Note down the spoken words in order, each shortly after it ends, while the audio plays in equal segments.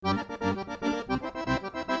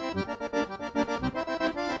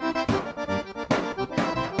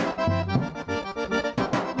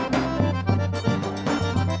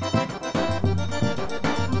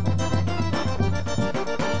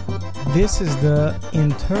This is the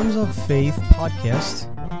In Terms of Faith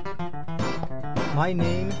podcast. My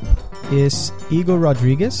name is Higo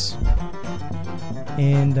Rodrigues,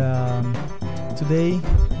 and today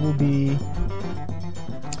we'll be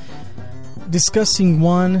discussing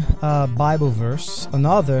one Bible verse,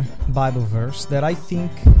 another Bible verse that I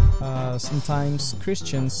think sometimes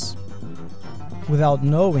Christians, without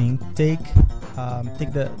knowing, take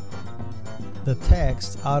the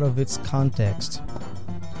text out of its context.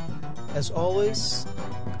 As always,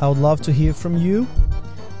 I would love to hear from you.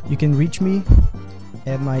 You can reach me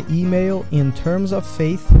at my email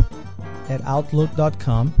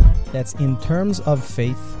intermsoffaith@outlook.com. That's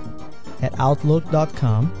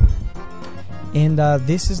intermsoffaith@outlook.com. And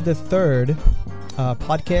this is the third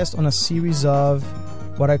podcast on a series of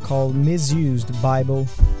what I call misused Bible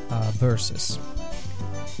verses.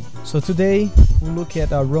 So today we'll look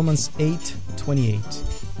at Romans 8:28.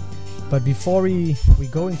 But before we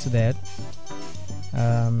go into that,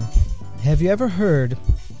 have you ever heard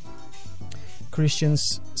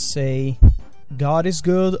Christians say, God is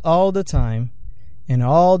good all the time, and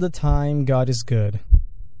all the time God is good?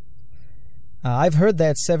 I've heard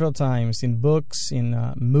that several times in books, in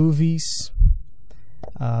movies.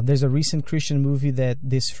 There's a recent Christian movie that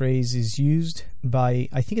this phrase is used by,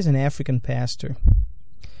 I think it's an African pastor.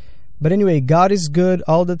 But anyway, God is good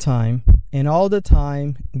all the time, and all the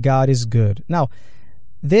time God is good. Now,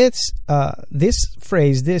 this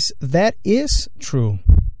phrase, that is true.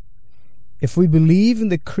 If we believe in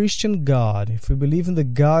the Christian God, if we believe in the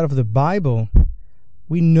God of the Bible,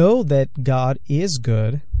 we know that God is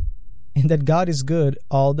good, and that God is good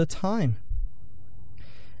all the time.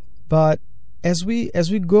 But as we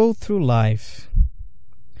go through life,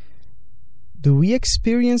 do we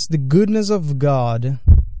experience the goodness of God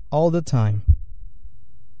all the time?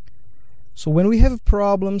 So when we have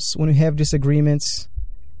problems, when we have disagreements,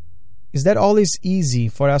 is that always easy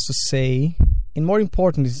for us to say? And more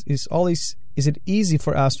important, is it easy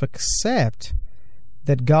for us to accept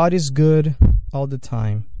that God is good all the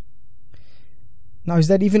time? Now, is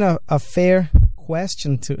that even a fair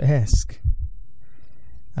question to ask?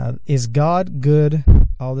 Is God good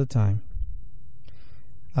all the time?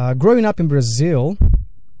 Growing up in Brazil,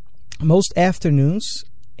 most afternoons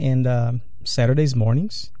and Saturdays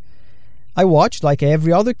mornings, I watched, like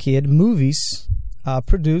every other kid, movies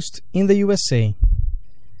produced in the USA.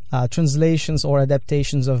 Translations or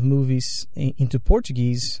adaptations of movies into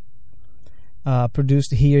Portuguese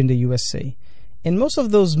produced here in the USA. And most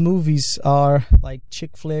of those movies are like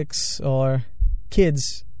chick flicks or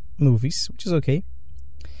kids movies, which is okay.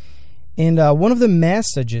 And one of the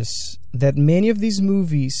messages that many of these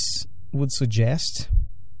movies would suggest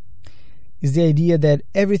is the idea that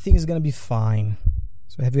everything is going to be fine.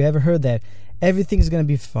 So have you ever heard that? Everything is going to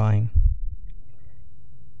be fine.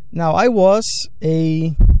 Now, I was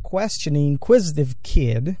a questioning, inquisitive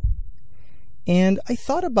kid, and I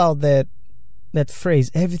thought about that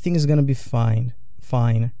phrase, everything is going to be fine.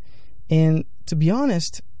 And to be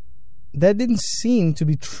honest, that didn't seem to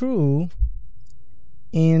be true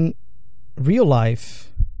in real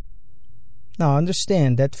life. Now,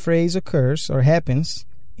 understand that phrase occurs or happens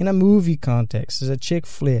in a movie context, as a chick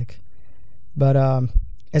flick. But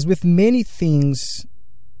as with many things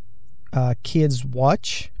kids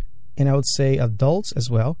watch, and I would say adults as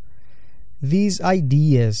well, these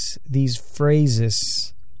ideas, these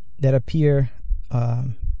phrases that appear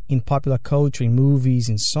in popular culture, in movies,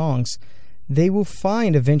 in songs, they will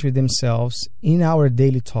find eventually themselves in our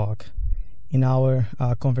daily talk, in our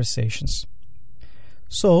conversations.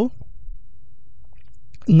 So,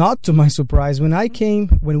 not to my surprise, when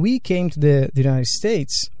we came to the United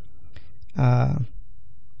States,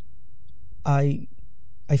 I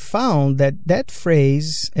found that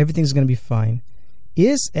phrase, everything's going to be fine,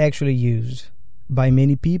 is actually used by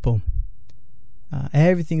many people.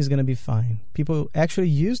 Everything is going to be fine. People actually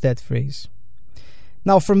use that phrase.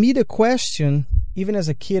 Now, for me, the question, even as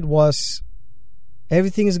a kid, was,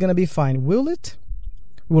 everything is going to be fine. Will it?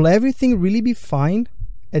 Will everything really be fine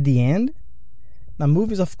at the end? Now,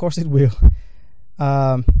 movies, of course, it will.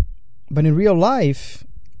 But in real life,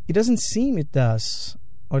 it doesn't seem it does,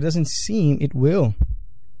 or doesn't seem it will.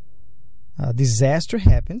 Disaster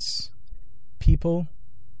happens. People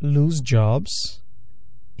lose jobs,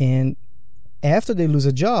 and after they lose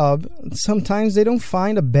a job, sometimes they don't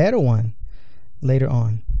find a better one later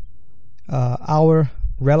on. Our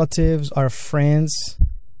relatives, our friends,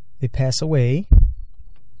 they pass away.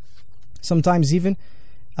 Sometimes even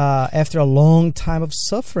after a long time of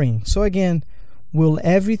suffering. So again, will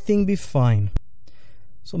everything be fine?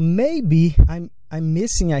 So maybe I'm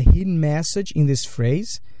missing a hidden message in this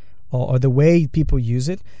phrase, or the way people use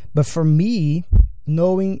it. But for me,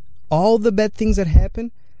 knowing all the bad things that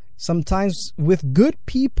happen, sometimes with good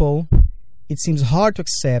people, it seems hard to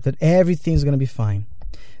accept that everything's going to be fine.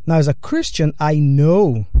 Now, as a Christian, I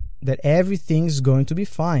know that everything's going to be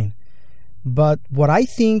fine. But what I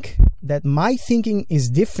think that my thinking is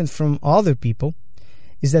different from other people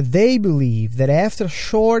is that they believe that after a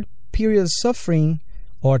short period of suffering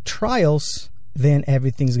or trials, then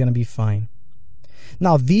everything's going to be fine.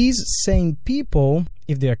 Now, these same people,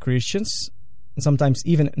 if they are Christians, and sometimes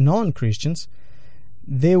even non-Christians,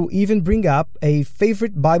 they will even bring up a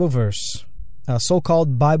favorite Bible verse, a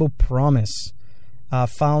so-called Bible promise,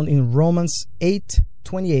 found in Romans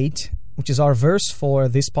 8:28, which is our verse for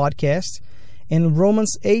this podcast. And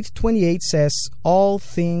Romans 8:28 says, all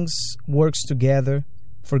things works together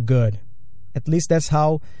for good. At least that's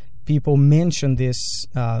how people mention this,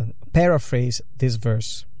 paraphrase this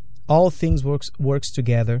verse. All things works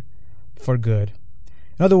together for good.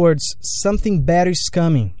 In other words, something better is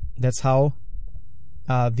coming. That's how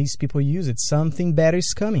these people use it. Something better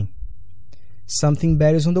is coming. Something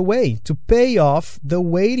better is on the way to pay off the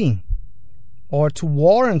waiting, or to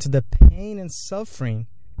warrant the pain and suffering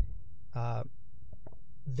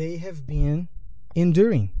they have been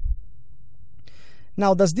enduring.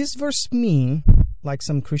 Now, does this verse mean, like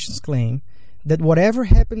some Christians claim, that whatever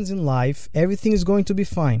happens in life, everything is going to be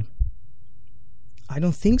fine? I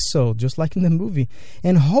don't think so, just like in the movie.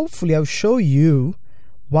 And hopefully I'll show you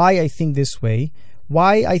why I think this way,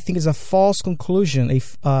 why I think it's a false conclusion,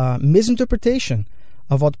 a misinterpretation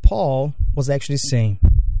of what Paul was actually saying.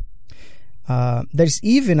 There's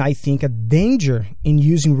even, I think, a danger in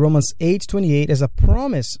using Romans 8:28 as a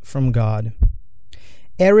promise from God.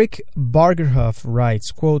 Eric Bargerhoff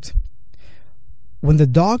writes, quote, when the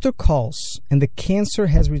doctor calls and the cancer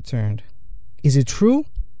has returned, is it true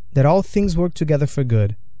that all things work together for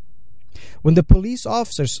good? When the police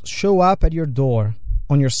officers show up at your door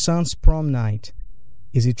on your son's prom night,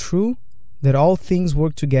 is it true that all things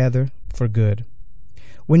work together for good?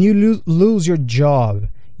 When you lose your job,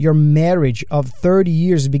 your marriage of 30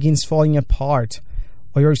 years begins falling apart,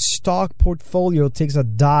 or your stock portfolio takes a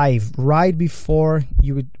dive right before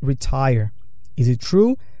you retire, is it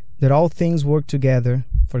true that all things work together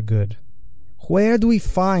for good? Where do we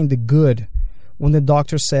find the good when the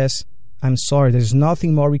doctor says, I'm sorry, there's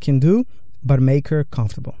nothing more we can do but make her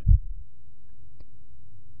comfortable?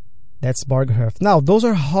 That's Bargerhoff. Now, those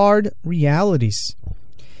are hard realities.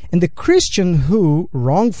 And the Christian who,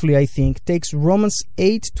 wrongfully I think, takes Romans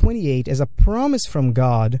 8:28 as a promise from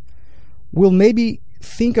God will maybe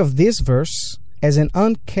think of this verse as an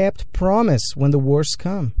unkept promise when the worst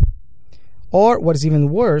come. Or, what is even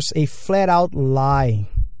worse, a flat-out lie.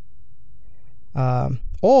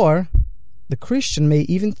 Or the Christian may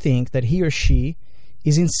even think that he or she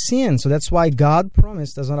is in sin, so that's why God's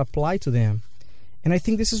promise does not apply to them. And I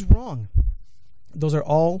think this is wrong. Those are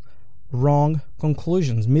all wrong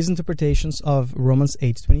conclusions, misinterpretations of Romans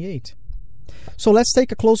 8:28. So let's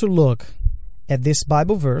take a closer look at this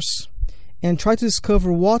Bible verse and try to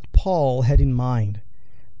discover what Paul had in mind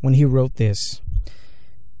when he wrote this.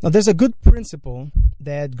 Now, there's a good principle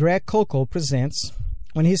that Greg Koukl presents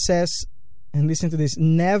when he says, and listen to this,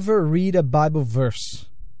 never read a Bible verse.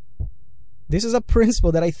 This is a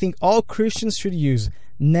principle that I think all Christians should use.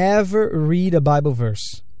 Never read a Bible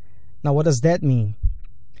verse. Now, what does that mean?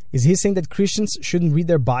 Is he saying that Christians shouldn't read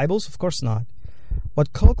their Bibles? Of course not.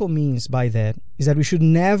 What Koukl means by that is that we should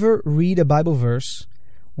never read a Bible verse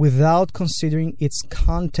without considering its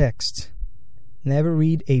context. Never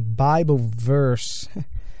read a Bible verse.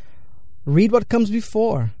 Read what comes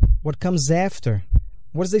before, what comes after.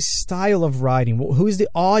 What is the style of writing? Who is the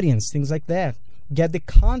audience? Things like that. Get the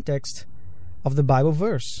context of the Bible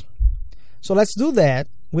verse. So let's do that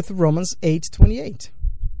with Romans 8:28.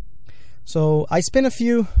 So I spent a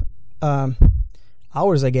few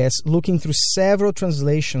hours, I guess, looking through several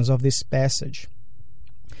translations of this passage.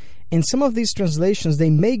 In some of these translations, they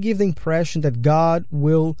may give the impression that God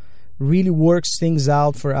will really work things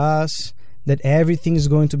out for us, that everything is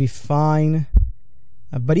going to be fine.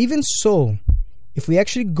 But even so, if we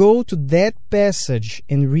actually go to that passage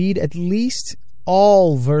and read at least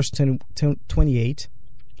all verse 28,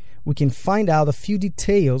 we can find out a few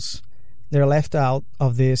details that are left out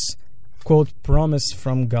of this, quote, promise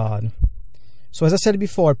from God. So as I said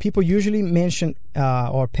before, people usually mention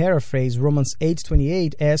or paraphrase Romans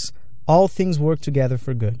 8:28 as all things work together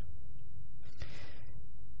for good.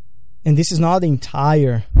 And this is not the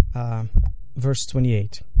entire verse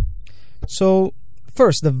 28. So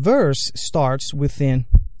first, the verse starts with an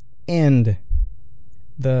and,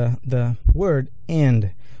 the word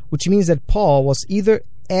and, which means that Paul was either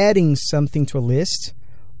adding something to a list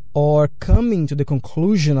or coming to the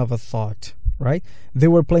conclusion of a thought, right? They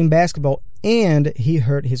were playing basketball and he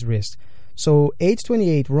hurt his wrist. So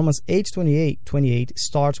Romans 8:28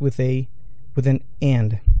 starts with an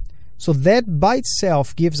and. So that by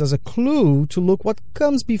itself gives us a clue to look what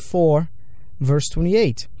comes before verse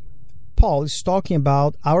 28. Paul is talking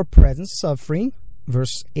about our present suffering,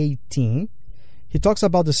 verse 18. He talks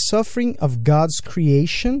about the suffering of God's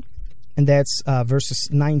creation, and that's verses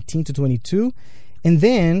 19 to 22. And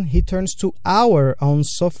then he turns to our own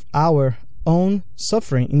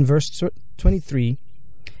suffering in verse 23.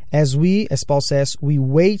 As Paul says, we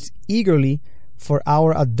wait eagerly for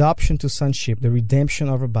our adoption to sonship, the redemption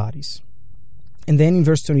of our bodies. And then in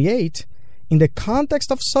verse 28, in the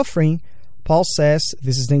context of suffering, Paul says,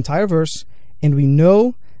 this is the entire verse, and we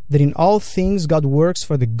know that in all things God works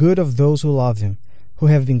for the good of those who love him, who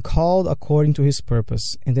have been called according to his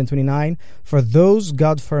purpose. And then 29, for those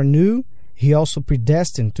God foreknew, he also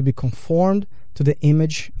predestined to be conformed to the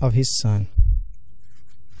image of his Son.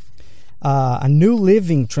 A New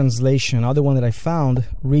Living Translation, another one that I found,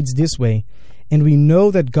 reads this way, and we know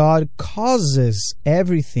that God causes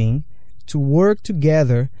everything to work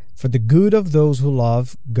together for the good of those who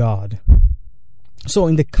love God. So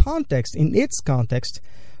in its context,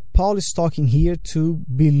 Paul is talking here to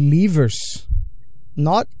believers,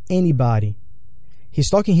 not anybody. He's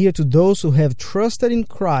talking here to those who have trusted in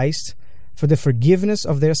Christ for the forgiveness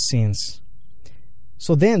of their sins.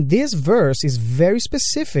 So then this verse is very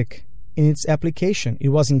specific in its application. It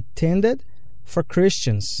was intended for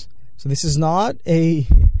Christians. So this is not a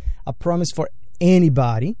promise for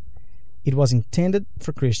anybody. It was intended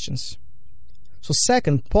for Christians. So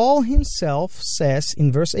second, Paul himself says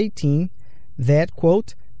in verse 18 that,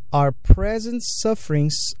 quote, our present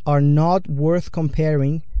sufferings are not worth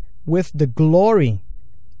comparing with the glory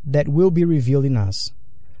that will be revealed in us.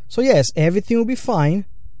 So yes, everything will be fine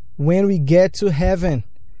when we get to heaven,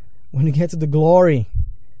 when we get to the glory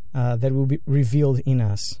that will be revealed in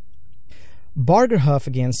us. Bargerhoff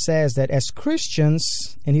again says that as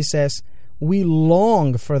Christians, and he says, we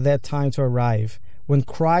long for that time to arrive when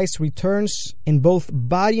Christ returns and both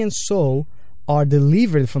body and soul are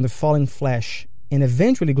delivered from the fallen flesh and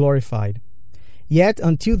eventually glorified. Yet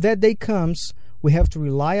until that day comes, we have to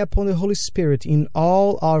rely upon the Holy Spirit in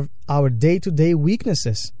all our day-to-day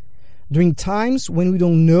weaknesses. During times when we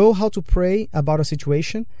don't know how to pray about a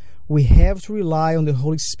situation, we have to rely on the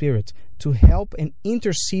Holy Spirit to help and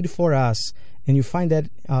intercede for us. And you find that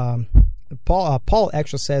Paul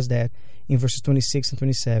actually says that in verses 26 and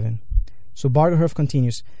 27. So Bargerhoff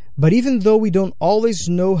continues, but even though we don't always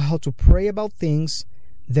know how to pray about things,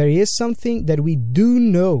 there is something that we do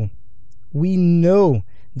know. We know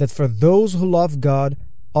that for those who love God,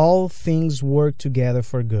 all things work together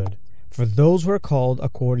for good, for those who are called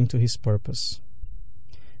according to his purpose.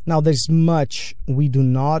 Now, there's much we do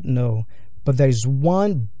not know, but there's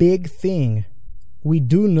one big thing we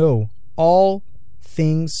do know. All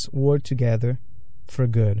things work together for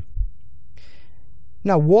good.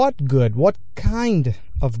 Now, what good? What kind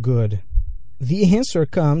of good? The answer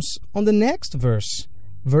comes on the next verse,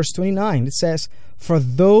 verse 29. It says, for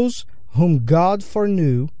those whom God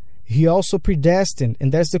foreknew, he also predestined.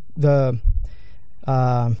 And that's the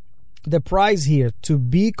prize here, to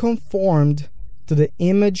be conformed to the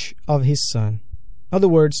image of his Son. In other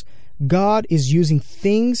words, God is using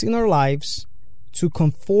things in our lives to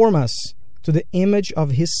conform us to the image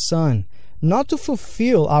of his Son, not to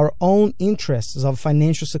fulfill our own interests of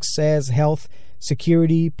financial success, health,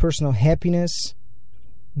 security, personal happiness.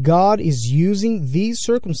 God is using these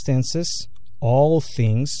circumstances, all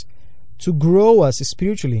things, to grow us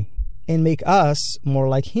spiritually and make us more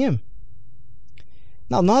like him.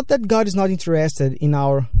 Now, not that God is not interested in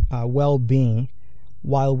our well-being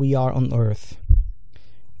while we are on earth.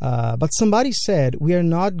 But somebody said we are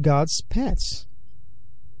not God's pets.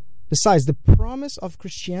 Besides, the promise of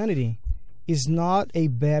Christianity is not a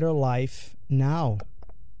better life now,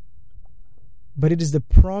 but it is the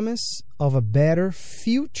promise of a better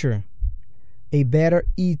future, a better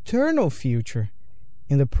eternal future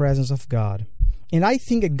in the presence of God. And I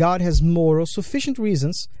think that God has moral sufficient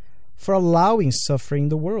reasons for allowing suffering in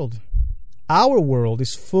the world. Our world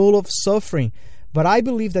is full of suffering, but I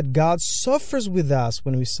believe that God suffers with us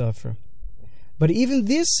when we suffer. But even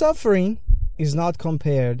this suffering is not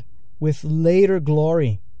compared with later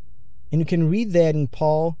glory. And you can read that in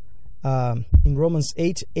Paul, in Romans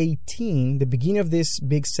 8:18, the beginning of this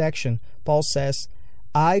big section. Paul says,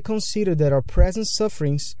 I consider that our present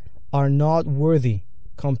sufferings are not worthy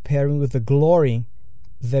comparing with the glory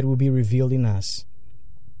that will be revealed in us.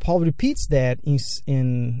 Paul repeats that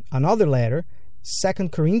in another letter, 2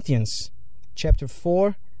 Corinthians chapter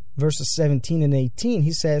 4, verses 17 and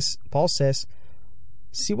 18, Paul says,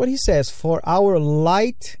 see what he says, for our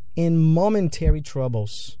light and momentary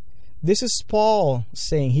troubles. This is Paul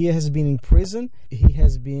saying he has been in prison, he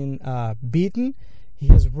has been beaten, he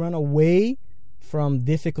has run away from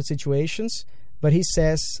difficult situations, but he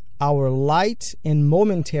says our light and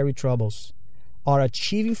momentary troubles are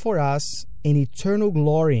achieving for us an eternal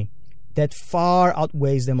glory that far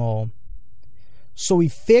outweighs them all. So we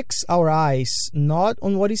fix our eyes not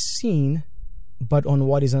on what is seen, but on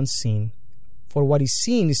what is unseen. For what is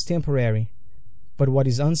seen is temporary, but what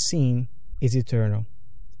is unseen is eternal.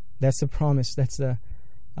 That's the promise. That's the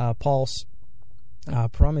Paul's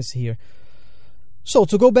promise here. So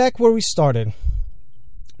to go back where we started,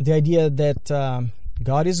 the idea that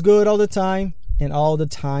God is good all the time, and all the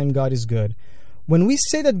time God is good. When we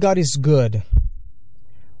say that God is good,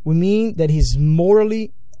 we mean that He's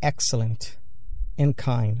morally excellent and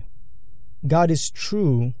kind. God is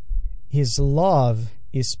true. His love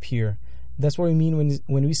is pure. That's what we mean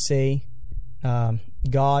when we say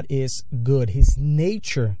God is good. His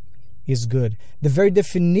nature is good. The very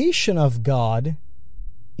definition of God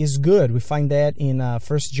is good. We find that in 1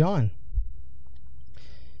 John.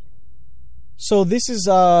 So this is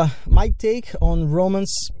my take on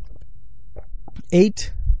Romans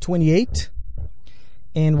 8:28,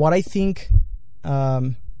 and what I think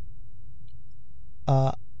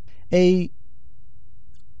a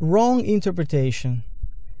wrong interpretation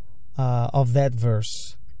of that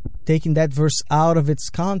verse, taking that verse out of its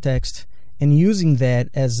context and using that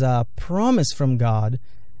as a promise from God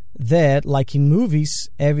that, like in movies,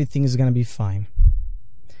 everything is going to be fine.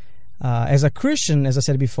 As a Christian, as I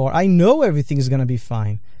said before, I know everything is going to be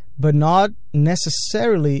fine, but not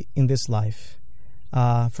necessarily in this life.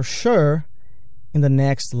 For sure, in the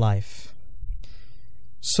next life.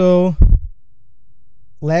 So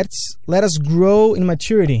let us grow in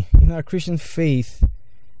maturity in our Christian faith,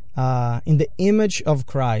 in the image of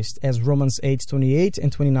Christ, as Romans 8:28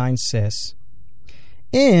 and 29 says.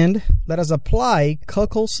 And let us apply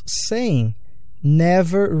Kuckel's saying,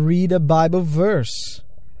 never read a Bible verse.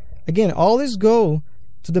 Again, always go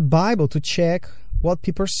to the Bible to check what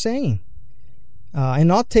people are saying, and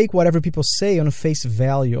not take whatever people say on face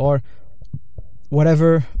value, or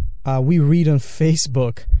whatever we read on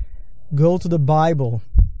Facebook. Go to the Bible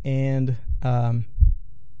and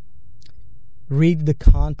read the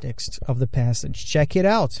context of the passage. Check it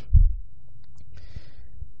out.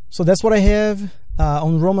 So that's what I have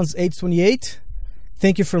on Romans 8:28.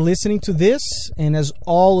 Thank you for listening to this, and as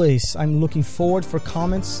always, I'm looking forward for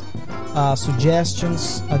comments,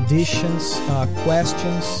 suggestions, additions,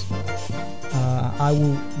 questions. I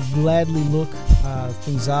will gladly look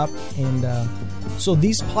things up, and so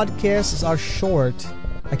these podcasts are short.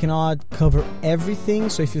 I cannot cover everything,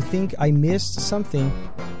 so if you think I missed something,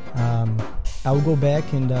 I will go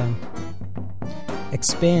back and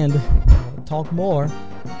expand, talk more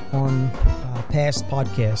on past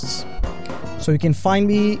podcasts. So you can find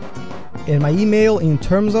me in my email in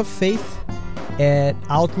terms of faith at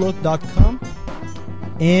outlook.com,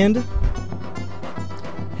 and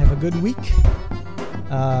have a good week.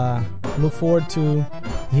 Look forward to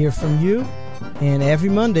hear from you, and every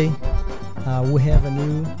Monday we have a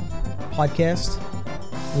new podcast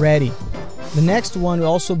ready. The next one will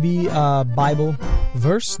also be a Bible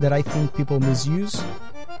verse that I think people misuse,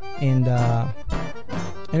 and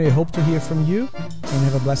anyway, hope to hear from you, and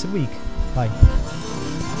have a blessed week. Bye.